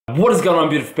What is going on,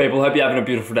 beautiful people? Hope you're having a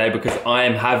beautiful day, because I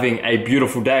am having a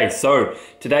beautiful day. So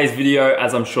today's video,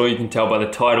 as I'm sure you can tell by the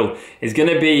title, is going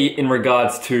to be in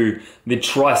regards to the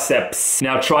triceps.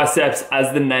 Now, triceps,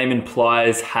 as the name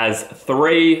implies, has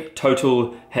 3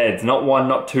 total heads. Not 1,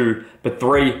 not 2, but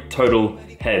 3 total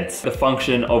heads. The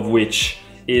function of which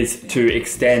is to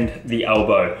extend the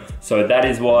elbow. So that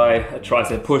is why a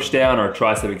tricep push down or a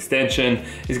tricep extension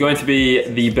is going to be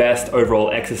the best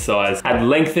overall exercise at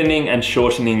lengthening and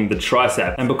shortening the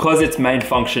tricep. And because its main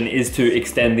function is to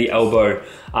extend the elbow,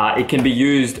 it can be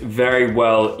used very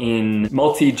well in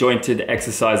multi-jointed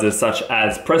exercises such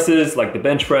as presses, like the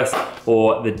bench press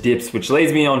or the dips, which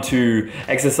leads me on to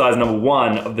exercise number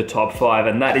 1 of the top 5,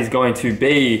 and that is going to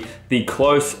be the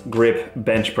close grip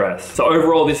bench press. So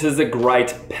overall, this is a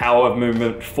great power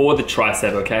movement for the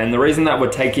tricep, okay? And the reason that we're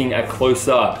taking a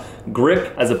closer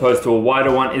grip as opposed to a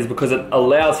wider one is because it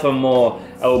allows for more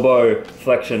elbow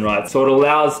flexion, right? So it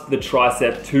allows the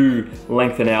tricep to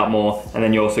lengthen out more, and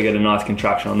then you also get a nice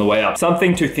contraction on the way up.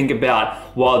 Something to think about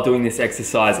while doing this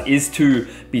exercise is to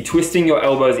be twisting your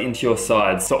elbows into your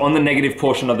sides. So on the negative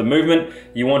portion of the movement,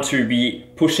 you want to be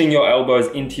pushing your elbows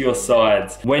into your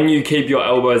sides. When you keep your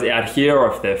elbows out here,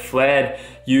 or if they're flared,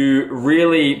 you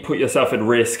really put yourself at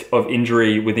risk of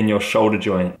injury within your shoulder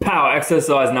joint. Power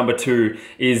exercise number 2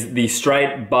 is the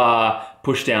straight bar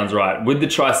push downs, right, with the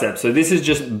tricep. So this is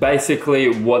just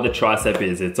basically what the tricep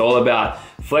is. It's all about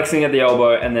flexing at the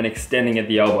elbow and then extending at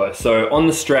the elbow. So on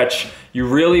the stretch, you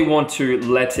really want to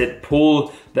let it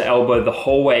pull the elbow the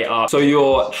whole way up so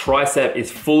your tricep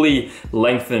is fully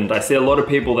lengthened. I see a lot of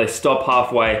people, they stop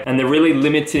halfway and they're really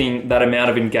limiting that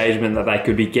amount of engagement that they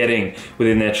could be getting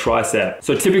within their tricep.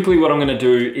 So typically what I'm gonna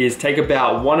do is take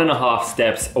about 1.5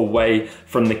 steps away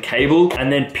from the cable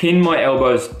and then pin my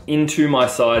elbows into my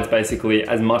sides basically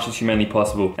as much as humanly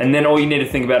possible. And then all you need to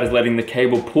think about is letting the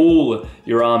cable pull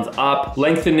your arms up,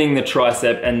 lengthening the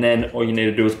tricep, and then all you need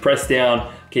to do is press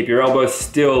down, keep your elbows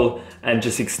still, and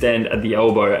just extend at the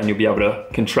elbow, and you'll be able to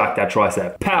contract that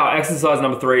tricep. Power exercise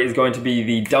number 3 is going to be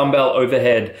the dumbbell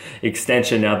overhead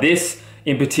extension. Now this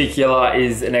in particular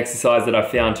is an exercise that I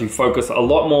found to focus a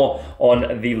lot more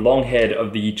on the long head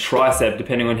of the tricep,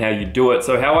 depending on how you do it.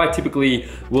 So how I typically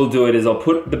will do it is I'll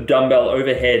put the dumbbell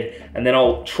overhead and then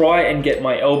I'll try and get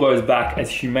my elbows back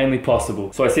as humanely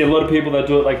possible. So I see a lot of people that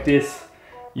do it like this.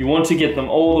 You want to get them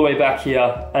all the way back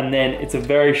here, and then it's a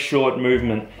very short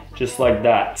movement, just like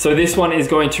that. So this one is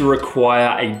going to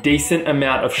require a decent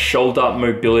amount of shoulder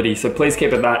mobility. So please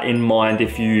keep that in mind.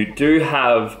 If you do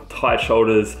have tight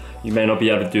shoulders, you may not be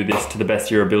able to do this to the best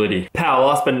of your ability. Power,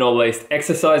 last but not least,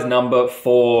 exercise number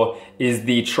 4 is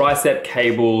the tricep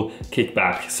cable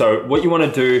kickback. So what you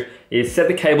wanna do is set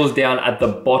the cables down at the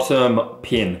bottom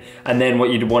pin. And then what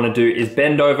you'd wanna do is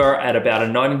bend over at about a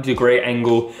 90-degree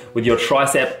angle with your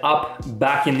tricep up,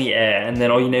 back in the air. And then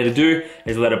all you need to do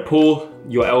is let it pull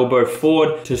your elbow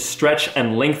forward to stretch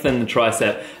and lengthen the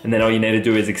tricep. And then all you need to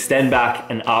do is extend back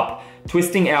and up,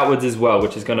 twisting outwards as well,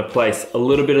 which is gonna place a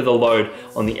little bit of the load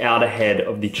on the outer head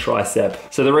of the tricep.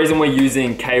 So the reason we're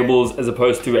using cables as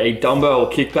opposed to a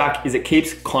dumbbell kickback is it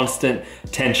keeps constant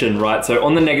tension, right? So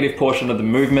on the negative portion of the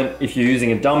movement, if you're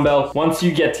using a dumbbell, once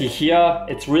you get to here,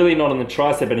 it's really not on the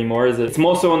tricep anymore, is it? It's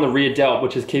more so on the rear delt,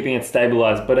 which is keeping it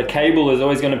stabilized. But a cable is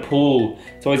always gonna pull.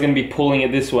 It's always gonna be pulling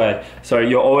it this way. So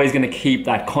you're always gonna keep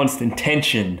that constant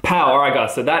tension. Power, all right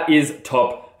guys, so that is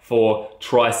top for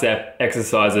tricep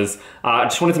exercises. I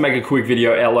just wanted to make a quick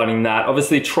video outlining that.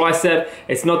 Obviously tricep,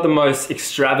 it's not the most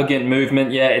extravagant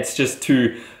movement, yeah, it's just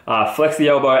to flex the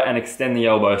elbow and extend the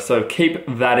elbow. So keep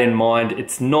that in mind.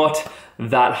 It's not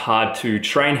that hard to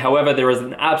train. However, there is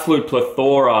an absolute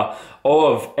plethora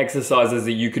of exercises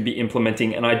that you could be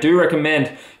implementing, and I do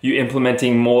recommend you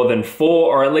implementing more than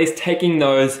 4, or at least taking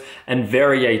those and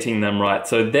variating them, right?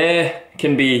 So there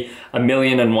can be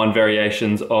 1,000,001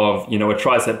 variations of, you know, a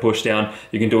tricep push down.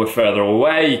 You can do it further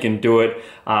away, you can do it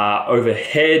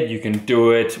overhead, you can do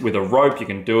it with a rope, you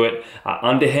can do it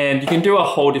underhand, you can do a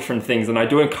whole different things. And I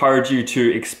do encourage you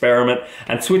to experiment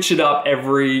and switch it up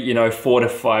every, you know, 4 to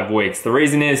 5 weeks. The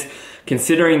reason is,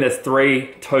 considering there's 3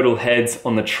 total heads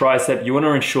on the tricep, you want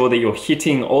to ensure that you're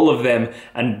hitting all of them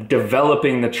and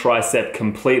developing the tricep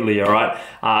completely, all right?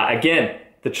 Again,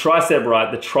 the tricep,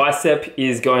 right? The tricep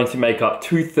is going to make up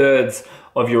 2/3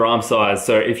 of your arm size.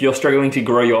 So if you're struggling to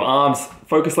grow your arms,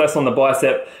 focus less on the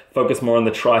bicep, focus more on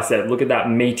the tricep. Look at that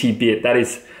meaty bit.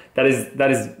 That's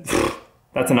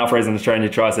enough reason to train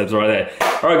your triceps right there.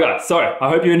 All right guys, so I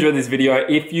hope you enjoyed this video.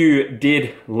 If you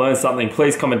did learn something,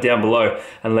 please comment down below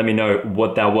and let me know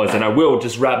what that was. And I will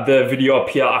just wrap the video up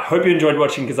here. I hope you enjoyed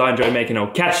watching, because I enjoyed making it. I'll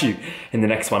catch you in the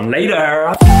next one.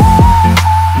 Later.